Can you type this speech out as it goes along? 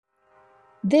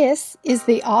This is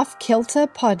the Off Kilter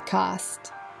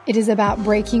podcast. It is about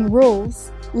breaking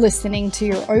rules, listening to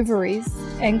your ovaries,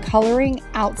 and coloring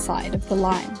outside of the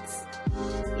lines.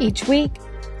 Each week,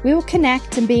 we will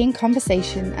connect and be in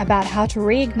conversation about how to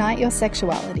reignite your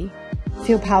sexuality,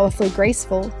 feel powerfully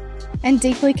graceful, and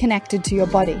deeply connected to your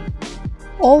body,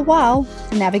 all while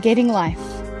navigating life.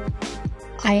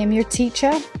 I am your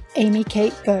teacher, Amy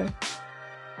Kate Bow.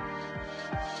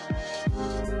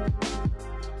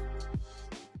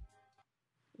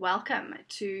 Welcome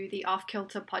to the Off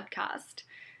Kilter podcast.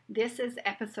 This is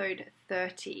episode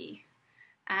 30,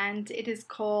 and it is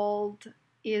called,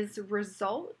 Is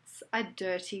Results a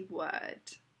Dirty Word?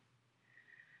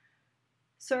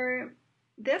 So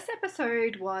this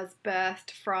episode was birthed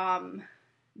from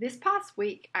this past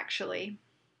week, actually.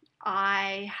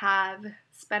 I have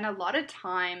spent a lot of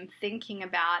time thinking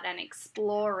about and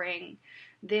exploring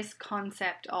this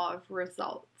concept of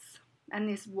results and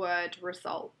this word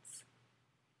results.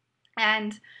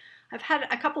 And I've had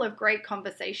a couple of great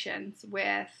conversations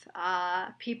with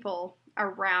people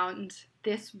around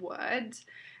this word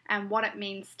and what it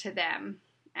means to them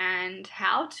and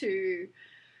how to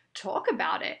talk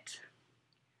about it.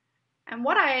 And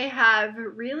what I have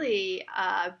really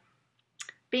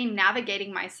been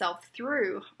navigating myself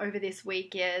through over this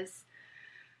week is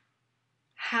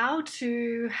how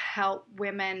to help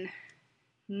women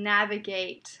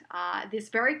navigate this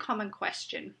very common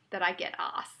question that I get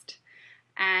asked.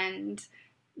 And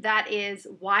that is,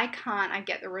 why can't I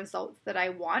get the results that I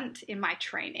want in my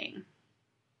training?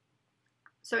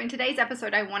 So in today's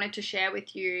episode, I wanted to share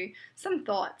with you some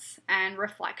thoughts and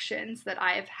reflections that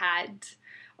I have had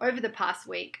over the past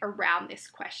week around this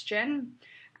question.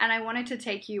 And I wanted to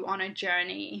take you on a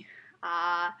journey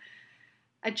that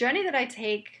I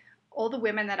take all the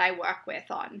women that I work with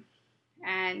on.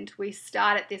 And we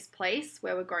start at this place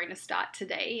where we're going to start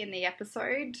today in the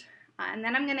episode. And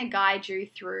then I'm going to guide you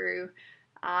through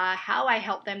how I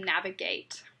help them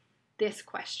navigate this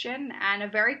question and a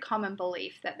very common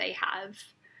belief that they have.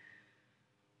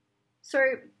 So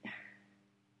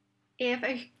if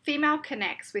a female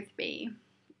connects with me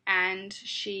and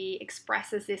she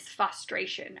expresses this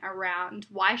frustration around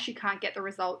why she can't get the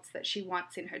results that she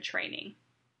wants in her training,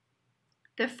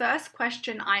 the first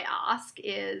question I ask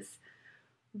is,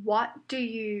 what do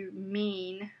you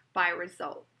mean by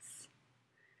results?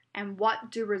 And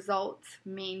what do results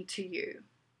mean to you?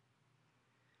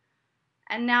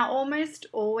 And now almost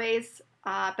always,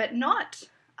 but not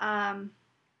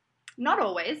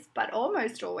always, but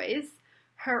almost always,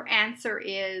 her answer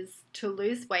is to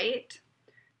lose weight,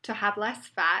 to have less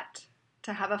fat,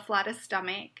 to have a flatter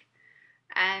stomach.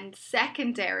 And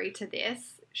secondary to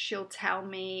this, she'll tell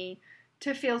me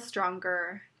to feel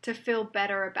stronger, to feel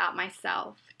better about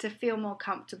myself, to feel more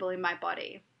comfortable in my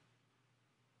body.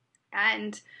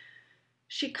 And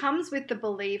she comes with the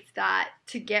belief that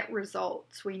to get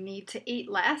results, we need to eat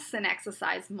less and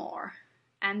exercise more,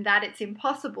 and that it's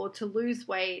impossible to lose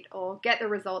weight or get the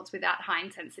results without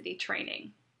high-intensity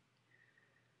training.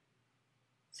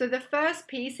 So the first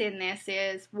piece in this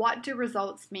is, what do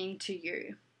results mean to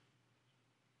you?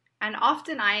 And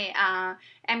often I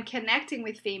am connecting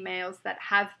with females that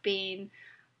have been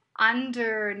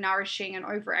undernourishing and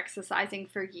over-exercising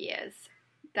for years,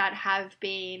 that have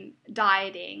been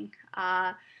dieting,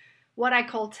 what I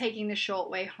call taking the short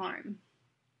way home.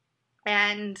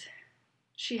 And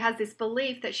she has this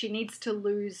belief that she needs to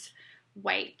lose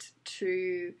weight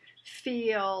to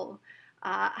feel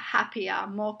happier,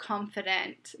 more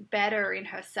confident, better in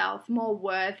herself, more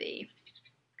worthy.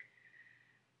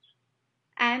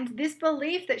 And this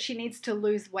belief that she needs to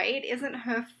lose weight isn't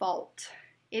her fault.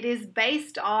 It is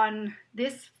based on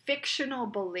this fictional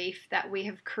belief that we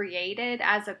have created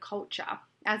as a culture,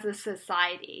 as a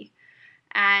society.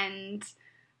 And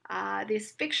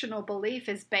this fictional belief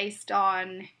is based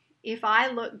on, if I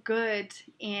look good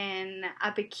in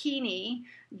a bikini,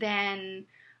 then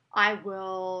I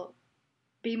will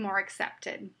be more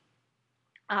accepted.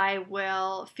 I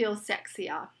will feel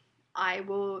sexier. I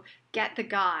will get the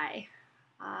guy.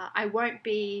 I won't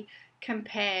be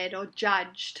compared or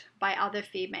judged by other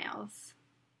females.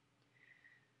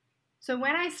 So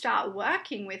when I start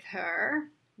working with her,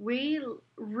 we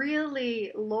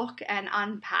really look and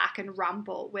unpack and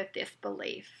rumble with this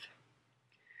belief.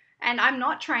 And I'm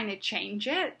not trying to change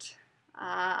it.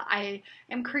 I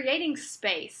am creating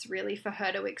space really for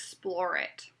her to explore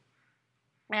it.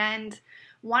 And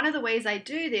one of the ways I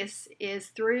do this is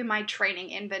through my training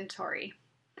inventory.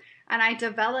 And I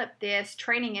developed this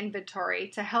training inventory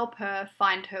to help her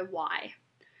find her why.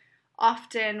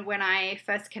 Often when I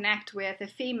first connect with a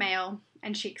female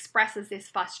and she expresses this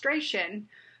frustration,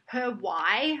 her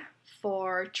why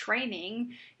for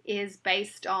training is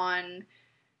based on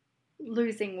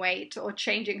losing weight or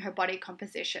changing her body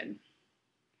composition.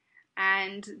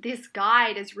 And this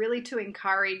guide is really to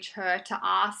encourage her to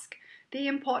ask the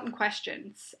important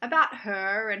questions about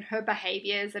her and her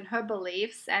behaviors and her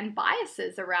beliefs and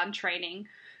biases around training.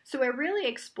 So we're really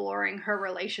exploring her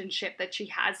relationship that she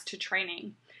has to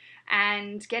training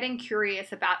and getting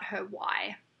curious about her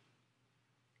why.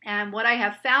 And what I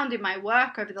have found in my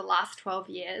work over the last 12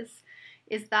 years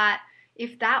is that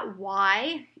if that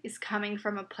why is coming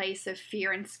from a place of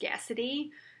fear and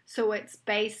scarcity, so it's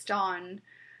based on,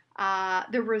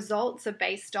 the results are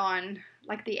based on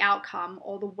like the outcome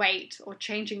or the weight or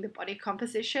changing the body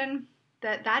composition,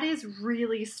 that is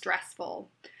really stressful.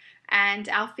 And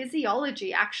our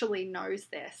physiology actually knows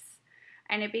this.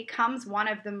 And it becomes one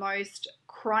of the most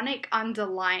chronic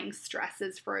underlying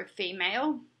stresses for a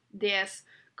female, this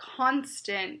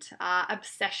constant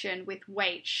obsession with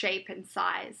weight, shape, and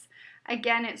size.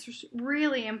 Again, it's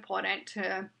really important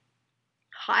to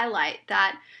highlight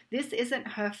that this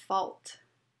isn't her fault,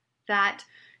 that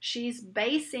she's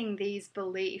basing these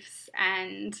beliefs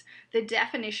and the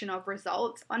definition of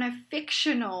results on a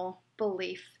fictional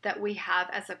belief that we have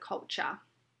as a culture.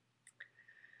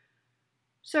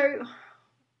 So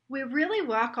we really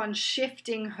work on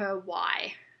shifting her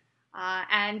why.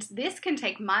 And this can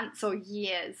take months or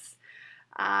years,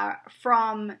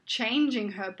 from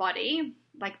changing her body,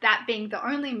 like that being the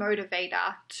only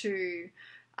motivator to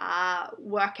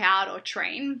work out or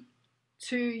train,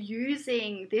 to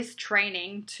using this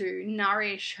training to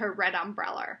nourish her red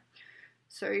umbrella.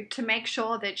 So to make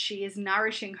sure that she is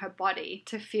nourishing her body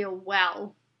to feel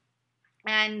well.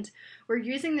 And we're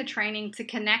using the training to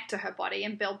connect to her body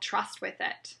and build trust with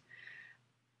it.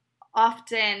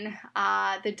 Often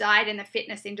the diet and the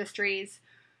fitness industries,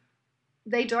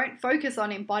 they don't focus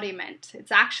on embodiment.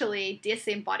 It's actually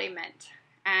disembodiment.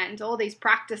 And all these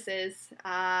practices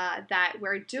that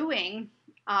we're doing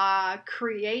are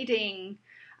creating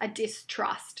a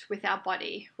distrust with our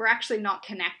body. We're actually not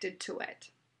connected to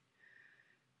it.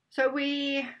 So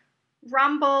we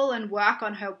rumble and work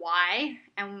on her why,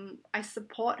 and I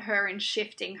support her in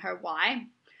shifting her why.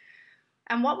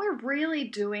 And what we're really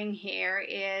doing here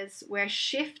is we're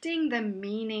shifting the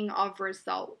meaning of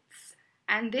results.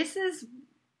 And this is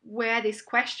where this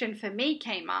question for me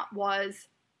came up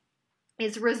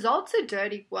is results a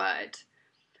dirty word?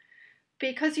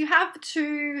 Because you have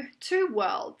two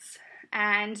worlds,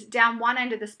 and down one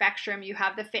end of the spectrum you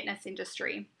have the fitness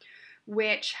industry,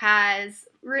 which has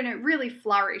really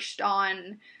flourished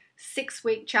on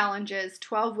 6-week challenges,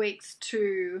 12 weeks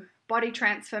to body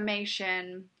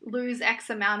transformation, lose X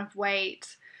amount of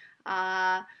weight,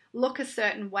 look a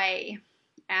certain way.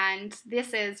 And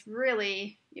this is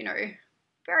really,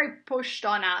 very pushed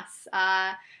on us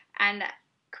and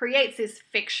creates this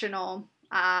fictional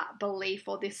belief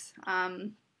or this,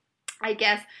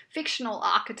 fictional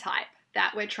archetype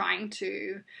that we're trying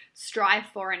to strive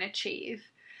for and achieve.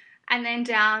 And then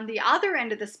down the other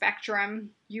end of the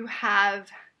spectrum, you have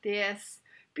this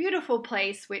beautiful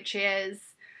place, which is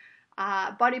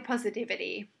body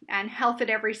positivity and health at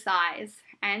every size,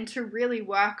 and to really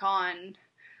work on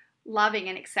loving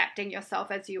and accepting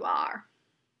yourself as you are.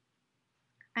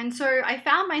 And so I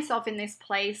found myself in this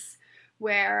place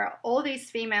where all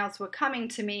these females were coming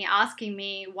to me asking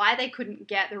me why they couldn't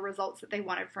get the results that they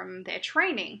wanted from their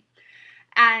training.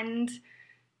 And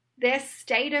their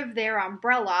state of their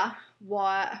umbrella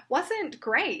wasn't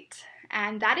great.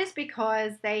 And that is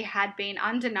because they had been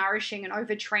undernourishing and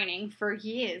overtraining for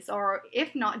years, or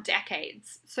if not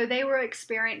decades. So they were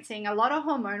experiencing a lot of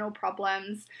hormonal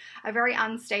problems, a very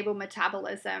unstable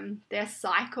metabolism. Their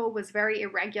cycle was very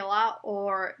irregular,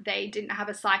 or they didn't have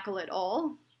a cycle at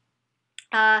all.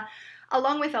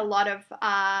 Along with a lot of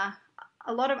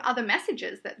other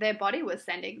messages that their body was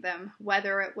sending them,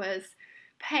 whether it was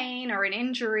pain or an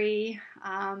injury,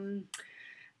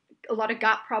 a lot of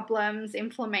gut problems,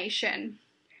 inflammation.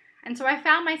 And so I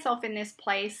found myself in this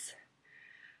place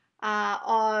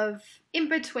of in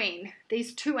between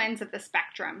these two ends of the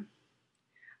spectrum,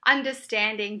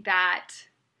 understanding that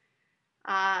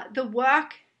the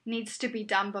work needs to be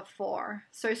done before.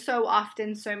 So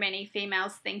often, so many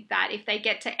females think that if they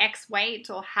get to X weight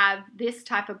or have this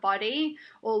type of body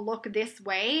or look this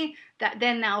way, that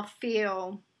then they'll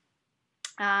feel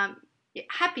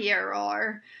happier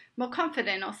or more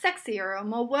confident or sexier or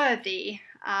more worthy.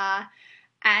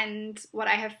 And what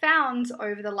I have found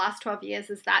over the last 12 years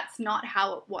is that's not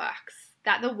how it works.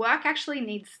 That the work actually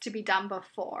needs to be done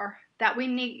before. That we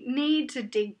need to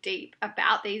dig deep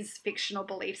about these fictional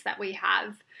beliefs that we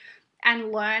have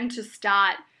and learn to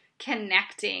start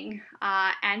connecting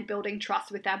and building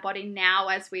trust with our body now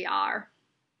as we are.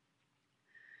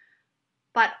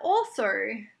 But also,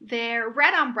 their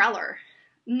red umbrella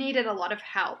needed a lot of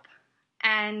help.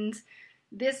 And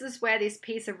this is where this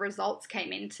piece of results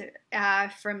came into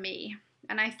from me.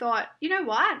 And I thought, you know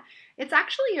what? It's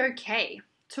actually okay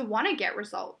to want to get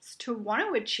results, to want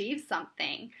to achieve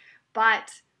something.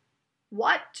 But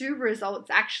what do results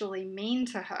actually mean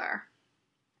to her?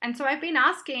 And so I've been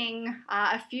asking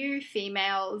a few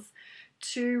females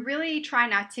to really try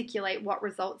and articulate what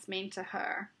results mean to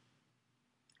her.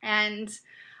 And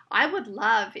I would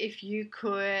love if you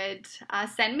could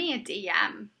send me a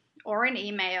DM or an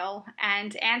email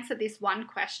and answer this one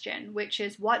question, which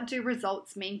is, what do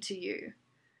results mean to you?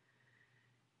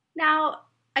 Now,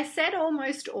 I said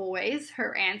almost always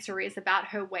her answer is about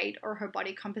her weight or her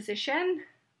body composition,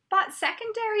 but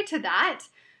secondary to that,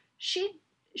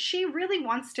 she really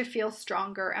wants to feel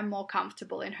stronger and more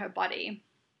comfortable in her body.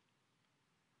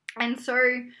 And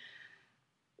so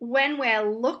when we're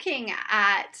looking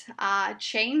at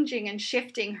changing and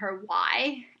shifting her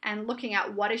why and looking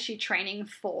at what is she training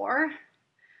for,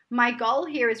 my goal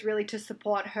here is really to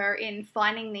support her in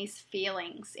finding these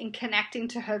feelings, in connecting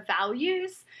to her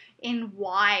values, in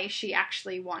why she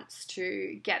actually wants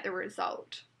to get the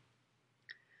result.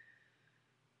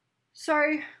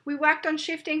 So we worked on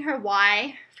shifting her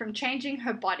why from changing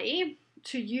her body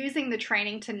to using the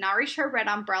training to nourish her red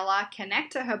umbrella,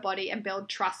 connect to her body, and build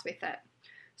trust with it.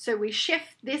 So we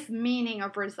shift this meaning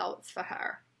of results for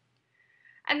her.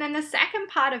 And then the second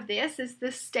part of this is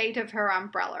the state of her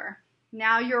umbrella.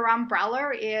 Now, your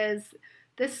umbrella is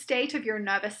the state of your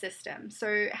nervous system.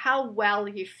 So how well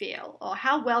you feel or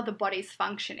how well the body's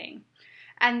functioning.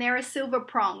 And there are silver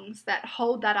prongs that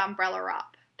hold that umbrella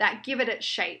up, that give it its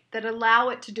shape, that allow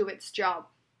it to do its job.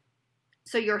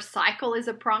 So your cycle is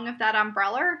a prong of that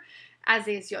umbrella, as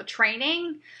is your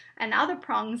training. And other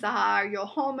prongs are your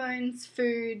hormones,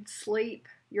 food, sleep,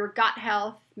 your gut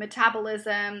health,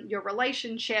 metabolism, your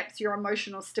relationships, your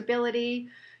emotional stability,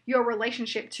 your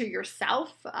relationship to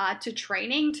yourself, to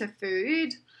training, to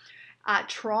food,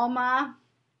 trauma,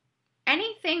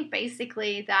 anything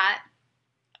basically that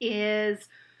is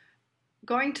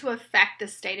going to affect the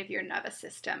state of your nervous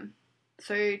system.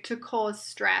 So to cause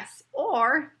stress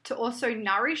or to also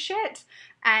nourish it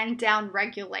and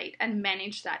downregulate and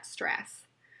manage that stress.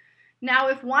 Now,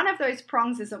 if one of those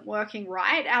prongs isn't working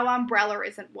right, our umbrella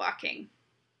isn't working.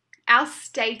 Our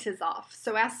state is off,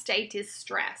 so our state is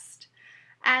stressed.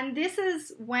 And this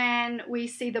is when we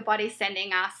see the body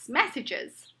sending us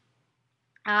messages.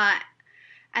 And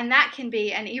that can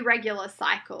be an irregular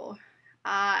cycle,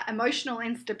 emotional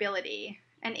instability,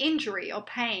 an injury or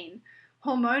pain,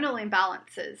 hormonal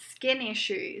imbalances, skin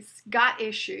issues, gut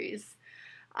issues,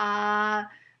 an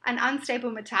unstable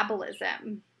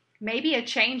metabolism, maybe a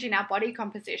change in our body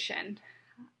composition.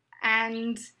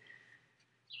 And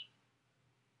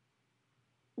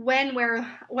when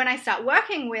I start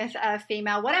working with a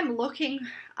female, what I'm looking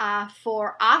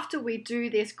for after we do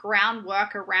this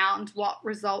groundwork around what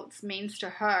results means to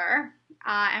her,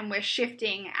 and we're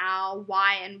shifting our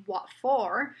why and what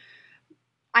for,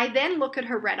 I then look at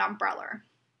her red umbrella.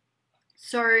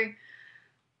 So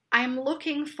I'm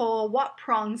looking for what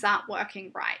prongs aren't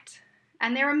working right.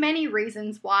 And there are many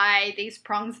reasons why these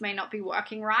prongs may not be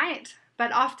working right,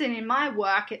 but often in my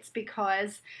work it's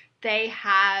because they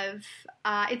have,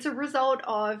 it's a result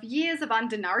of years of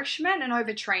undernourishment and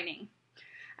overtraining.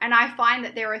 And I find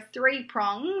that there are 3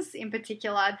 prongs in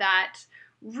particular that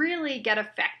really get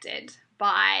affected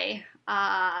by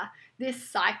this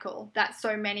cycle that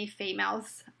so many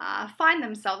females find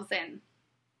themselves in.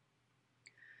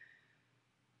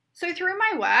 So through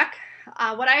my work,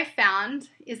 what I found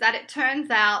is that it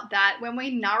turns out that when we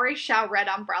nourish our red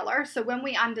umbrella, so when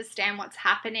we understand what's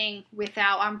happening with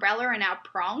our umbrella and our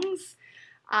prongs,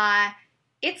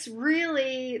 it's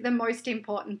really the most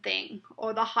important thing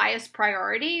or the highest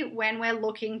priority when we're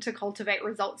looking to cultivate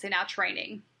results in our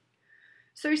training.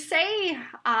 So say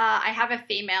I have a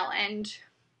female and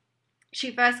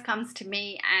she first comes to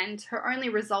me and her only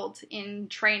result in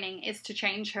training is to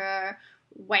change her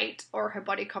weight or her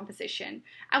body composition.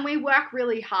 And we work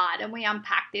really hard and we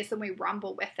unpack this and we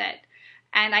rumble with it.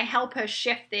 And I help her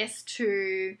shift this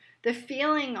to the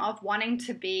feeling of wanting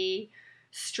to be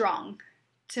strong,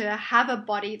 to have a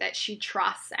body that she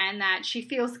trusts and that she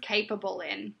feels capable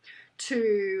in,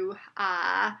 to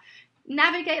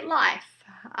navigate life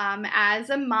as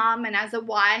a mom and as a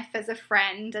wife, as a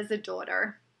friend, as a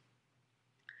daughter.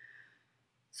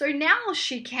 So now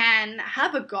she can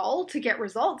have a goal to get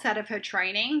results out of her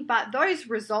training, but those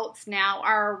results now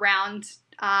are around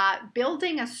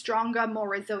building a stronger, more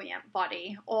resilient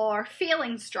body, or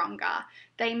feeling stronger.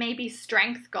 They may be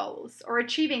strength goals, or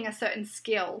achieving a certain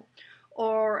skill,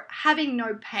 or having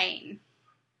no pain.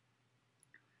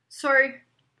 So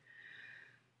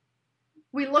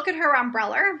we look at her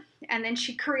umbrella, and then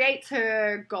she creates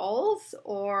her goals,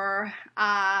 or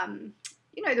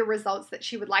the results that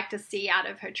she would like to see out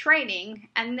of her training.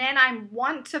 And then I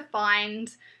want to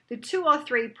find the 2 or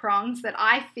 3 prongs that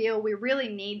I feel we really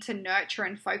need to nurture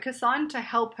and focus on to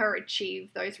help her achieve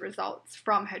those results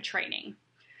from her training.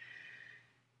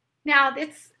 Now,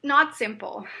 it's not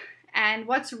simple. And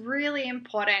what's really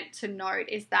important to note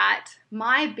is that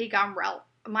my big umbrella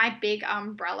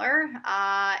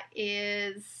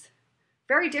is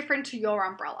very different to your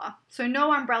umbrella. So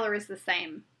no umbrella is the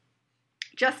same.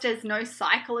 Just as no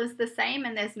cycle is the same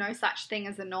and there's no such thing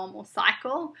as a normal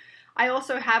cycle, I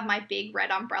also have my big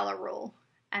red umbrella rule.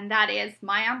 And that is,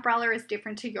 my umbrella is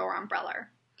different to your umbrella.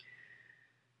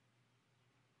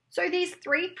 So these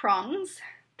 3 prongs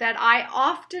that I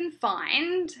often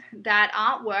find that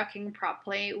aren't working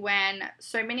properly when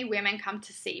so many women come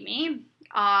to see me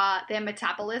are their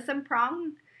metabolism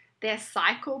prong, their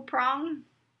cycle prong,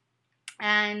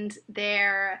 and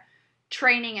their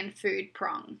training and food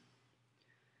prong.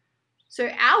 So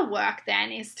our work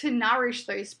then is to nourish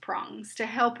those prongs to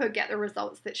help her get the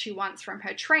results that she wants from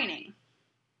her training.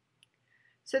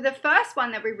 So the first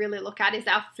one that we really look at is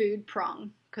our food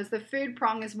prong, because the food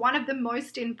prong is one of the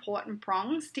most important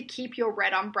prongs to keep your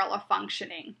red umbrella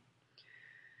functioning.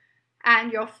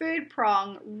 And your food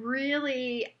prong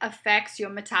really affects your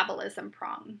metabolism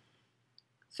prong.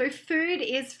 So food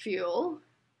is fuel.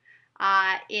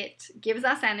 It gives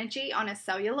us energy on a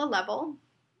cellular level.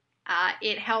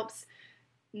 It helps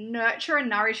nurture and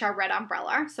nourish our red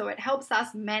umbrella, so it helps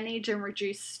us manage and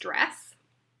reduce stress.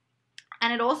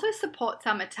 And it also supports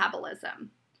our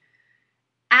metabolism.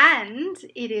 And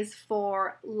it is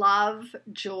for love,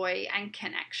 joy, and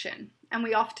connection. And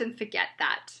we often forget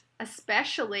that,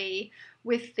 especially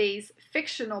with these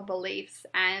fictional beliefs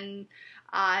and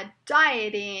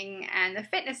dieting and the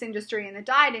fitness industry and the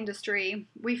diet industry.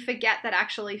 We forget that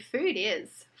actually food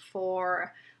is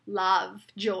for love,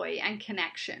 joy, and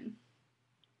connection.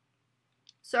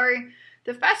 So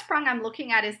the first prong I'm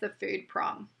looking at is the food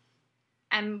prong.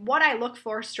 And what I look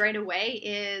for straight away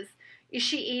is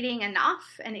she eating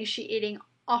enough, and is she eating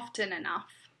often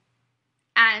enough?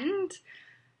 And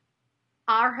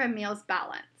are her meals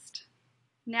balanced?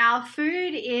 Now,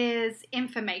 food is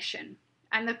information,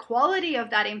 and the quality of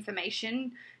that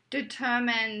information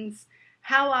determines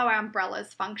how our umbrella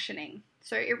is functioning.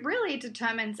 So it really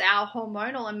determines our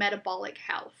hormonal and metabolic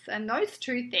health. And those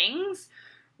 2 things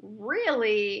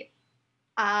really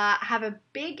have a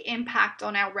big impact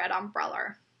on our red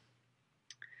umbrella.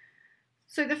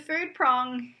 So the food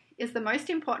prong is the most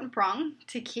important prong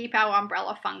to keep our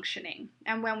umbrella functioning.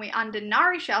 And when we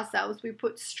undernourish ourselves, we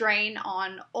put strain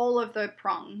on all of the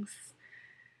prongs.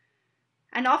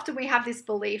 And often we have this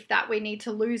belief that we need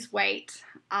to lose weight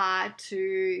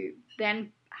to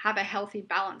then have a healthy,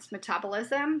 balanced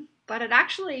metabolism, but it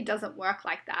actually doesn't work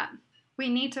like that. We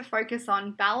need to focus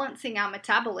on balancing our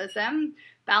metabolism,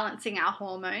 balancing our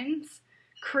hormones,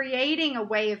 creating a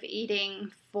way of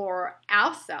eating for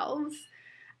ourselves,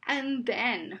 and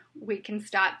then we can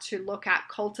start to look at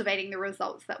cultivating the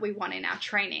results that we want in our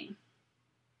training.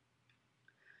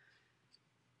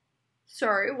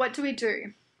 So what do we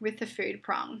do with the food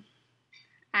prong?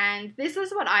 And this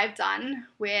is what I've done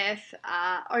with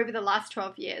over the last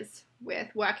 12 years with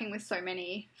working with so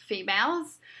many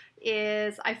females,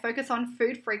 is I focus on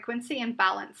food frequency and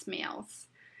balanced meals.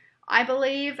 I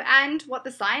believe, and what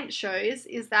the science shows,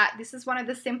 is that this is one of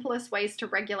the simplest ways to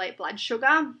regulate blood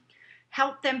sugar,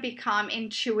 help them become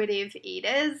intuitive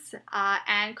eaters,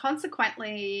 and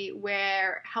consequently,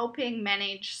 we're helping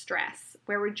manage stress.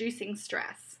 We're reducing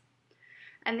stress.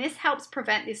 And this helps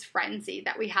prevent this frenzy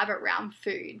that we have around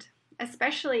food,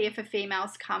 especially if a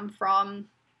female's come from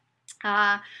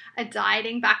a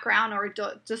dieting background or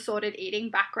a disordered eating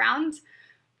background.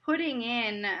 Putting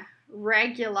in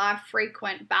regular,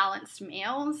 frequent, balanced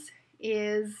meals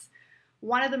is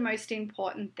one of the most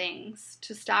important things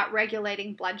to start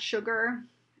regulating blood sugar,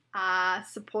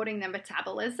 supporting the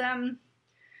metabolism,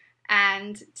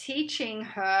 and teaching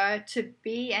her to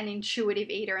be an intuitive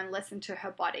eater and listen to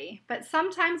her body. But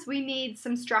sometimes we need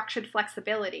some structured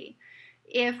flexibility.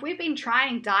 If we've been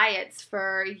trying diets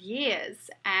for years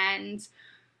and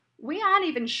we aren't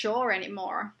even sure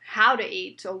anymore how to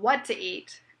eat or what to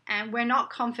eat, and we're not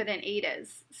confident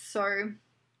eaters. So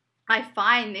I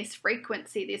find this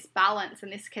frequency, this balance,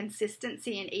 and this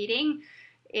consistency in eating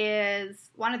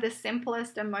is one of the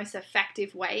simplest and most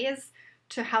effective ways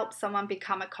to help someone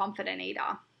become a confident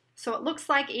eater. So it looks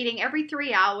like eating every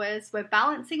 3 hours. We're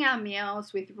balancing our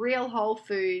meals with real whole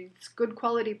foods, good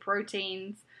quality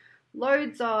proteins,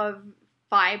 loads of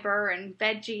fiber and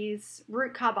veggies,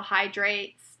 root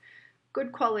carbohydrates,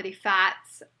 good quality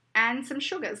fats, and some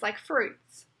sugars like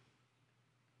fruits.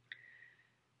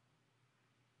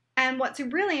 And what's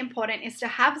really important is to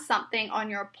have something on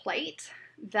your plate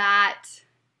that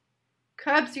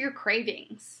curbs your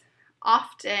cravings.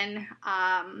 Often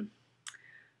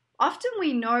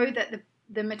we know that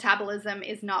the metabolism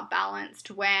is not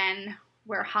balanced when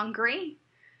we're hungry,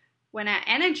 when our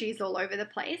energy is all over the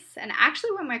place, and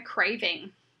actually when we're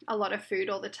craving a lot of food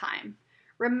all the time.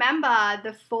 Remember,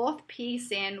 the fourth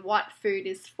piece in what food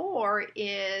is for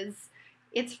is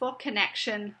it's for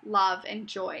connection, love, and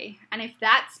joy. And if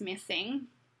that's missing,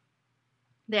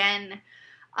 then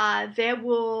there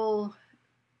will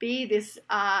be this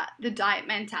the diet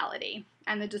mentality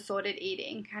and the disordered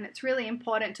eating. And it's really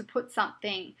important to put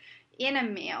something in a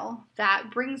meal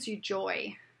that brings you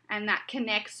joy and that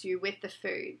connects you with the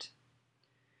food.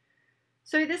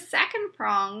 So the second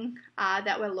prong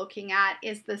that we're looking at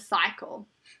is the cycle.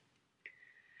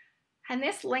 And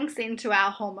this links into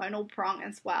our hormonal prong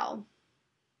as well.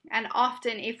 And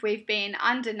often if we've been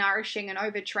undernourishing and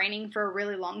overtraining for a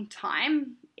really long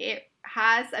time, it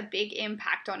has a big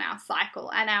impact on our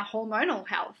cycle and our hormonal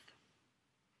health.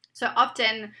 So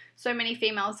often, so many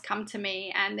females come to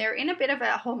me and they're in a bit of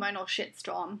a hormonal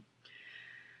shitstorm,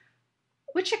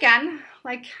 which again,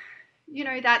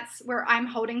 that's where I'm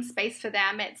holding space for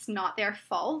them. It's not their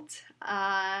fault.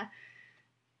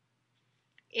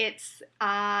 It's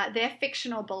their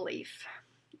fictional belief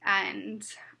and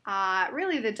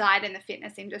really the diet and the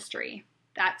fitness industry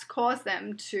that's caused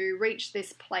them to reach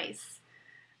this place.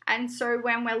 And so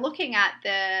when we're looking at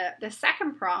the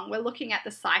second prong, we're looking at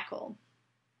the cycle.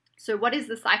 So what is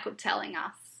the cycle telling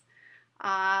us?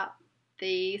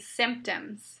 The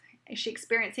symptoms. Is she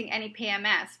experiencing any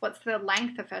PMS? What's the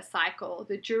length of her cycle?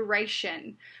 The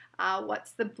duration?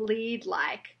 What's the bleed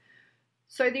like?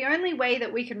 So the only way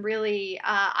that we can really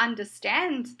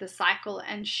understand the cycle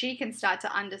and she can start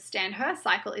to understand her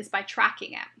cycle is by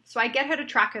tracking it. So I get her to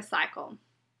track her cycle.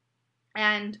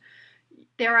 And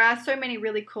there are so many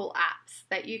really cool apps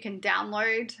that you can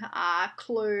download,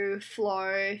 Clue,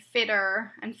 Flow,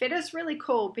 Fitter. And Fitter's really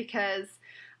cool because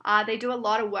they do a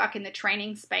lot of work in the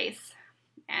training space.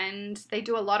 And they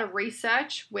do a lot of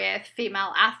research with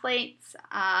female athletes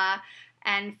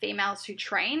and females who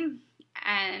train.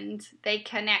 And they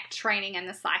connect training and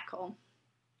the cycle,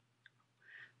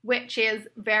 which is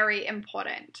very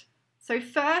important. So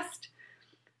first,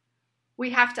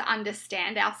 we have to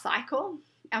understand our cycle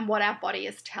and what our body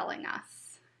is telling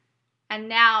us. And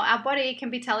now our body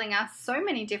can be telling us so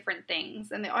many different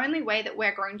things. And the only way that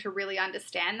we're going to really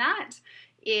understand that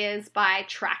is by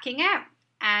tracking it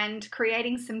and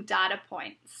creating some data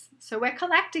points. So we're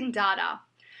collecting data.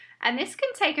 And this can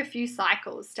take a few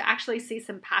cycles to actually see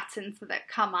some patterns that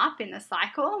come up in the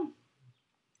cycle.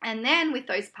 And then with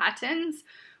those patterns,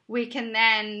 we can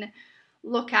then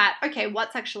look at, okay,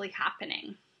 what's actually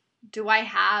happening? Do I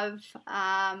have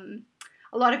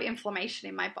a lot of inflammation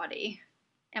in my body?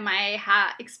 Am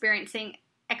I experiencing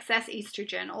excess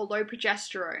estrogen or low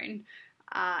progesterone?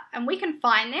 And we can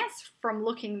find this from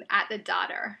looking at the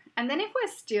data. And then if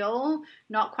we're still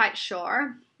not quite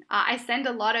sure, I send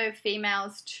a lot of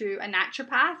females to a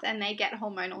naturopath and they get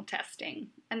hormonal testing.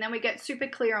 And then we get super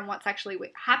clear on what's actually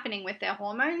happening with their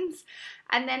hormones.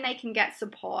 And then they can get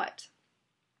support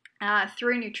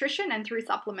through nutrition and through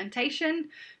supplementation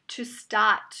to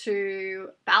start to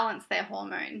balance their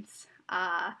hormones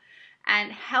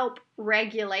and help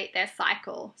regulate their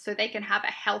cycle so they can have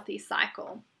a healthy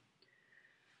cycle.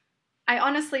 I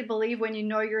honestly believe when you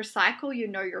know your cycle, you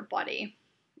know your body.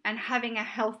 And having a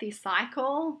healthy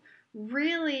cycle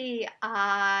really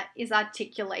is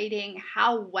articulating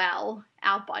how well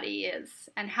our body is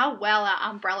and how well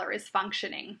our umbrella is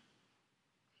functioning.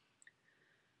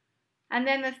 And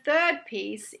then the third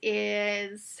piece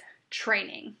is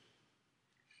training.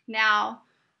 Now,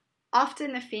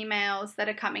 often the females that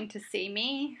are coming to see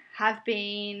me have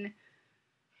been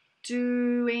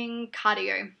doing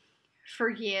cardio for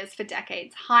years, for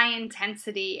decades, high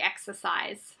intensity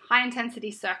exercise, high intensity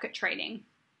circuit training.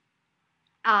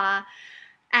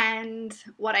 And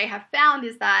what I have found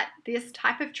is that this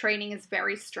type of training is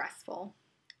very stressful,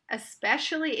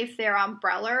 especially if their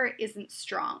umbrella isn't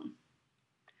strong.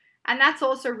 And that's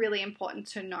also really important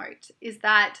to note, is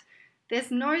that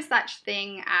there's no such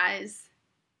thing as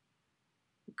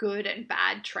good and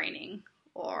bad training,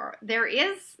 or there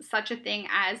is such a thing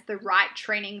as the right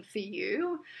training for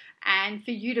you and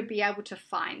for you to be able to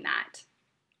find that.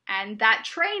 And that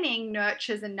training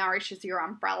nurtures and nourishes your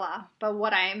umbrella. But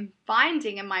what I'm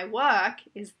finding in my work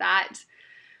is that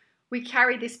we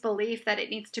carry this belief that it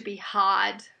needs to be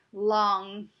hard,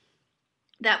 long,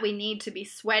 that we need to be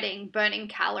sweating, burning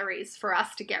calories for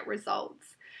us to get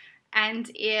results. And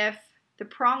if the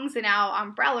prongs in our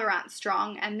umbrella aren't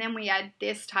strong, and then we add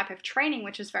this type of training,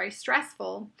 which is very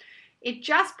stressful, it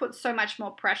just puts so much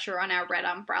more pressure on our red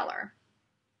umbrella.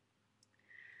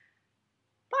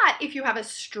 But if you have a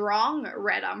strong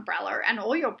red umbrella and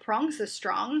all your prongs are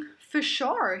strong, for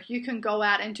sure, you can go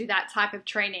out and do that type of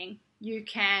training. You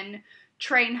can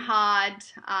train hard,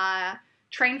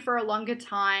 train for a longer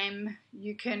time,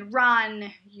 you can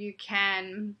run, you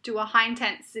can do a high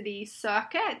intensity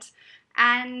circuit,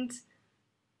 and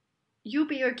you'll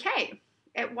be okay.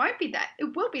 It won't be that.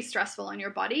 It will be stressful on your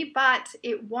body, but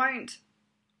it won't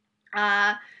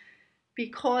be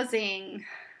causing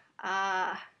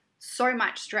so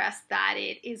much stress that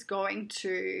it is going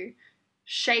to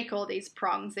shake all these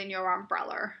prongs in your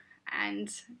umbrella and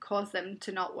cause them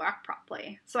to not work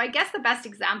properly. So I guess the best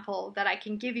example that I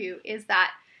can give you is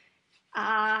that,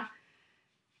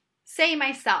 say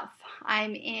myself,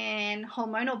 I'm in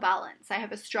hormonal balance. I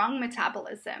have a strong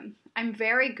metabolism. I'm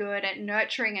very good at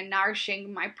nurturing and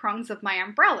nourishing my prongs of my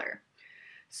umbrella.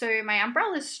 So my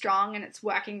umbrella is strong and it's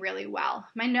working really well.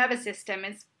 My nervous system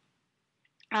is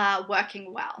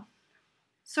working well.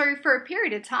 So for a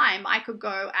period of time, I could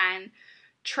go and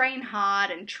train hard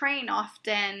and train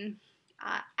often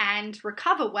and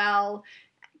recover well,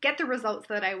 get the results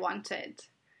that I wanted.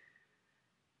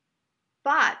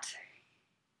 But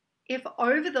if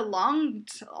over the long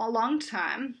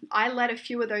term, I let a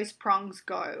few of those prongs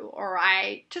go, or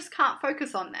I just can't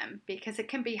focus on them because it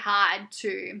can be hard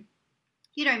to,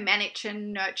 manage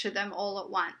and nurture them all at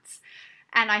once.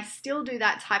 And I still do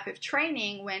that type of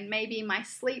training when maybe my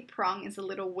sleep prong is a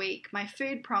little weak, my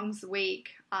food prong's weak,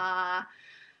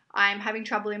 I'm having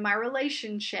trouble in my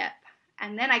relationship.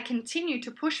 And then I continue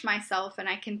to push myself and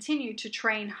I continue to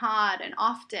train hard and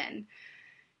often.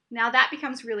 Now that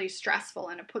becomes really stressful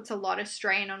and it puts a lot of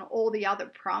strain on all the other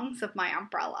prongs of my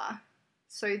umbrella.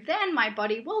 So then my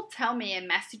body will tell me in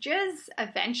messages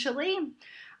eventually.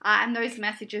 And those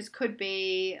messages could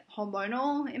be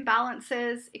hormonal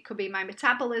imbalances, it could be my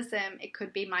metabolism, it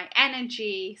could be my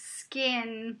energy,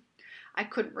 skin, I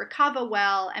couldn't recover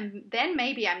well, and then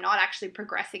maybe I'm not actually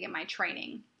progressing in my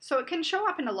training. So it can show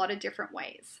up in a lot of different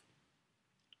ways.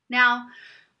 Now,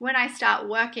 when I start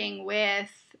working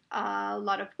with a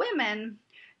lot of women,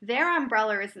 their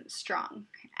umbrella isn't strong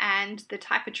and the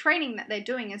type of training that they're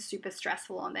doing is super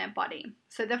stressful on their body.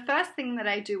 So the first thing that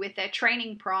I do with their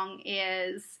training prong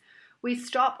is we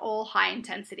stop all high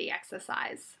intensity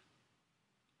exercise.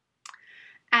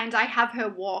 And I have her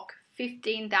walk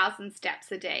 15,000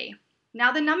 steps a day.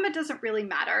 Now the number doesn't really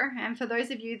matter, and for those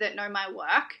of you that know my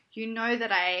work, you know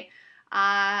that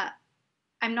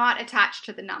I'm not attached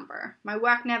to the number. My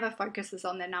work never focuses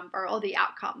on the number or the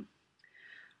outcome.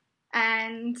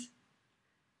 And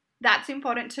that's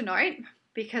important to note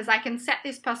because I can set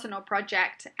this personal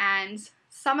project and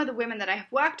some of the women that I have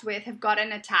worked with have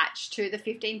gotten attached to the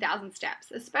 15,000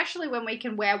 steps, especially when we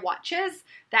can wear watches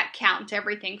that count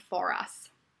everything for us.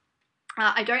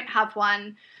 I don't have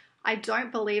one. I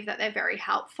don't believe that they're very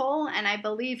helpful. And I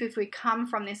believe if we come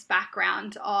from this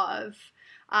background of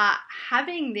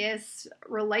having this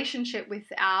relationship with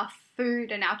our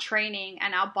food and our training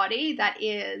and our body that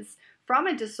is from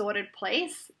a disordered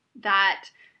place, that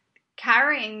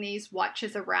carrying these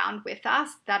watches around with us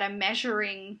that are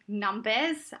measuring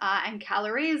numbers and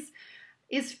calories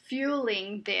is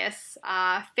fueling this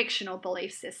fictional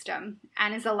belief system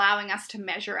and is allowing us to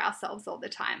measure ourselves all the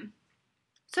time.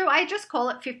 So I just call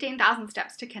it 15,000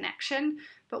 steps to connection,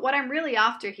 but what I'm really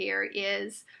after here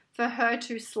is for her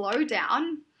to slow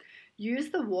down,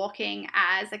 use the walking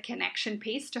as a connection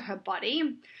piece to her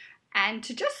body, and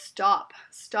to just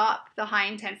stop the high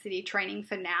intensity training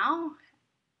for now,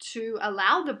 to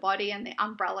allow the body and the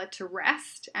umbrella to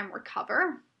rest and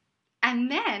recover. And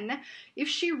then if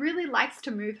she really likes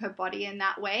to move her body in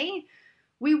that way,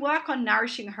 we work on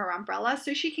nourishing her umbrella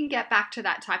so she can get back to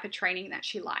that type of training that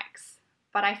she likes.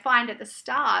 But I find at the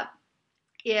start,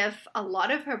 if a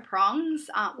lot of her prongs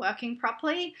aren't working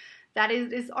properly, that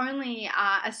is only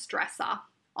a stressor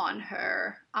on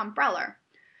her umbrella.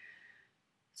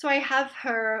 So I have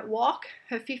her walk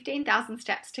her 15,000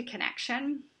 steps to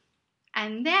connection,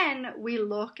 and then we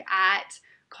look at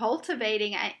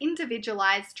cultivating an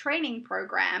individualized training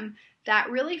program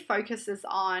that really focuses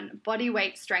on body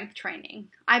weight strength training.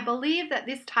 I believe that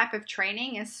this type of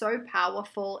training is so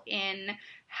powerful in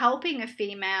helping a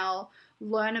female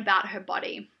learn about her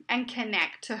body and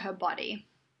connect to her body.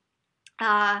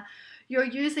 you're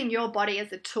using your body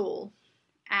as a tool.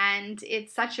 And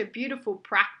it's such a beautiful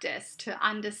practice to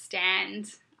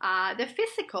understand the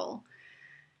physical.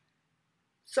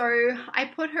 So I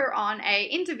put her on a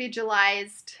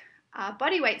individualized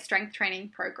bodyweight strength training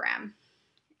program.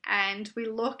 And we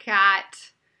look at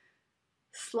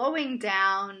slowing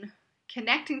down,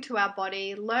 connecting to our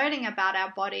body, learning about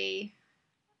our body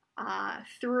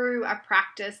through a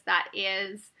practice that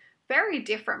is very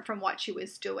different from what she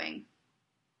was doing.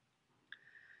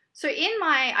 So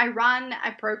I run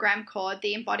a program called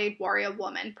the Embodied Warrior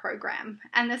Woman program,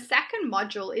 and the second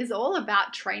module is all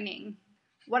about training.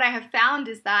 What I have found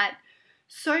is that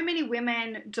so many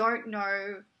women don't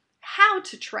know how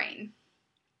to train.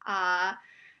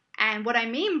 And what I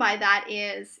mean by that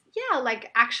is, how,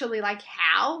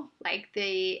 like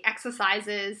the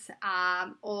exercises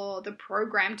or the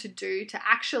program to do to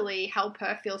actually help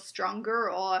her feel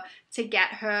stronger or to get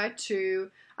her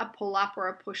to a pull-up or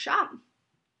a push-up.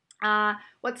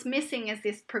 What's missing is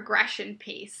this progression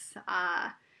piece.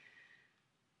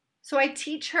 So I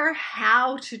teach her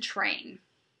how to train,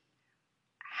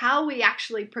 how we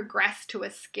actually progress to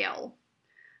a skill,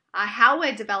 how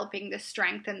we're developing the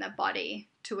strength in the body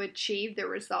to achieve the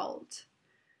result.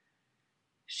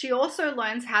 She also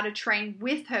learns how to train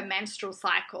with her menstrual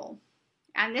cycle.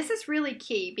 And this is really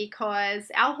key because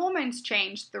our hormones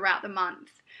change throughout the month,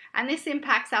 and this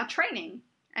impacts our training.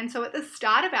 And so at the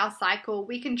start of our cycle,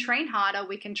 we can train harder,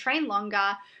 we can train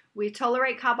longer, we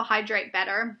tolerate carbohydrate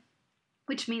better,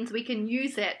 which means we can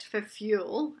use it for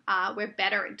fuel. We're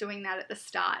better at doing that at the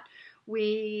start.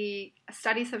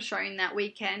 Studies have shown that we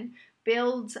can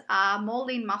build more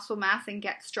lean muscle mass and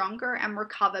get stronger and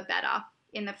recover better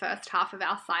in the first half of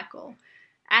our cycle.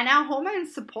 And our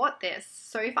hormones support this.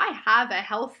 So if I have a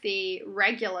healthy,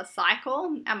 regular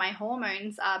cycle and my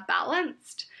hormones are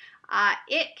balanced,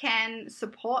 it can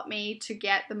support me to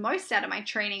get the most out of my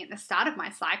training at the start of my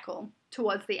cycle.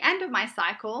 Towards the end of my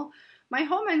cycle, my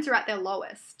hormones are at their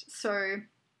lowest. So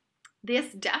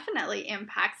this definitely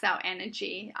impacts our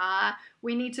energy.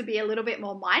 We need to be a little bit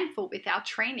more mindful with our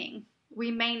training.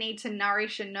 We may need to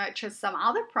nourish and nurture some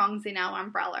other prongs in our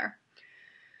umbrella.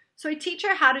 So I teach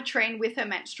her how to train with her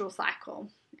menstrual cycle.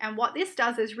 And what this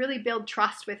does is really build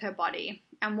trust with her body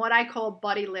and what I call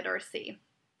body literacy.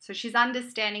 So she's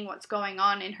understanding what's going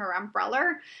on in her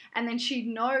umbrella, and then she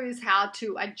knows how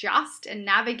to adjust and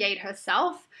navigate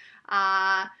herself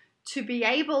to be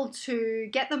able to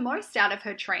get the most out of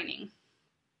her training.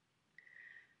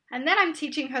 And then I'm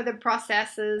teaching her the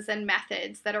processes and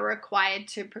methods that are required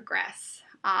to progress,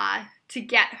 to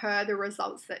get her the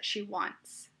results that she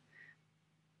wants.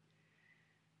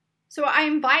 So I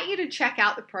invite you to check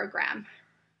out the program,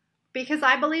 because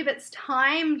I believe it's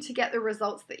time to get the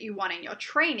results that you want in your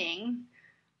training.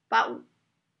 But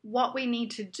what we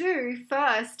need to do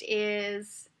first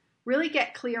is really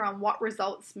get clear on what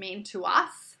results mean to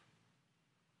us,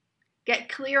 get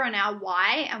clear on our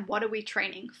why and what are we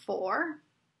training for.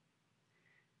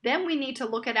 Then we need to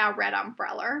look at our red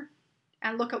umbrella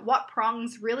and look at what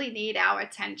prongs really need our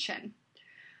attention.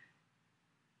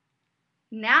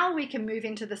 Now we can move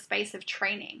into the space of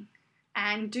training.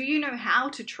 And do you know how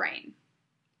to train?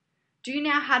 Do you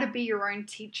know how to be your own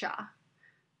teacher?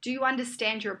 Do you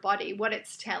understand your body, what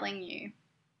it's telling you?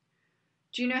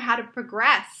 Do you know how to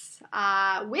progress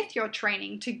with your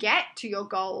training to get to your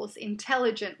goals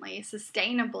intelligently,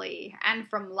 sustainably, and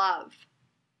from love?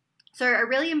 So I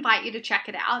really invite you to check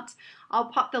it out. I'll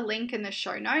pop the link in the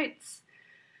show notes.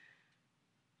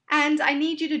 And I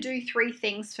need you to do 3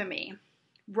 things for me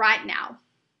right now.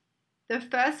 The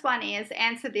first one is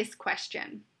answer this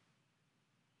question.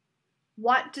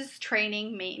 What does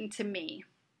training mean to me?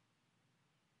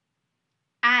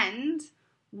 And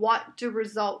what do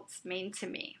results mean to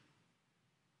me?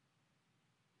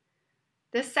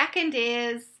 The second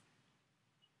is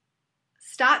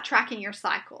start tracking your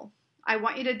cycle. I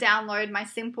want you to download my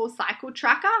simple cycle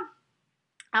tracker.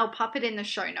 I'll pop it in the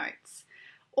show notes.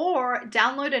 Or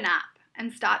download an app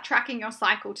and start tracking your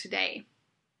cycle today.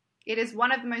 It is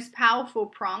one of the most powerful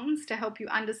prongs to help you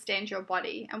understand your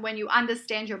body. And when you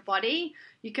understand your body,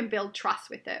 you can build trust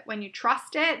with it. When you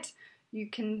trust it, you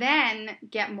can then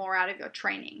get more out of your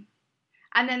training.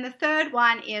 And then the third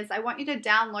one is I want you to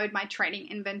download my training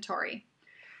inventory.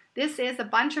 This is a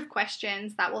bunch of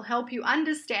questions that will help you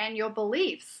understand your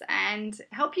beliefs and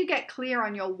help you get clear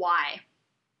on your why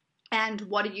and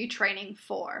what are you training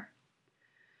for.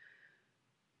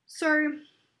 So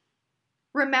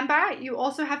remember, you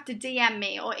also have to DM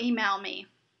me or email me.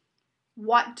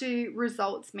 What do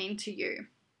results mean to you?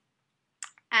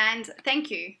 And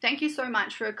thank you. Thank you so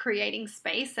much for creating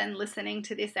space and listening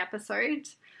to this episode.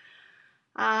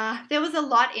 There was a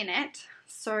lot in it,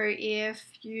 so if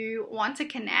you want to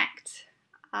connect,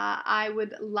 I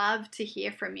would love to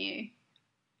hear from you.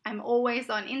 I'm always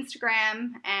on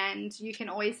Instagram and you can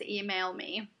always email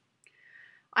me.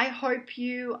 I hope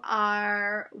you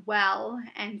are well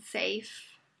and safe,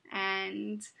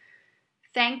 and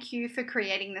thank you for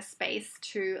creating the space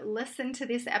to listen to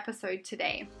this episode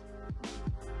today.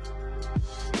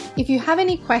 If you have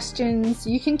any questions,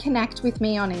 you can connect with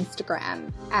me on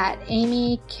Instagram at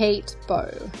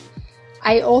AmyKateBow.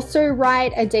 I also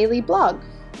write a daily blog.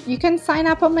 You can sign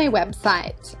up on my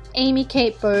website,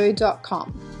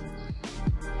 amykatebow.com.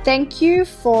 Thank you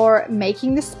for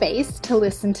making the space to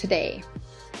listen today.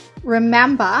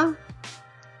 Remember,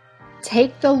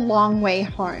 take the long way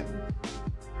home.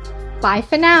 Bye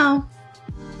for now.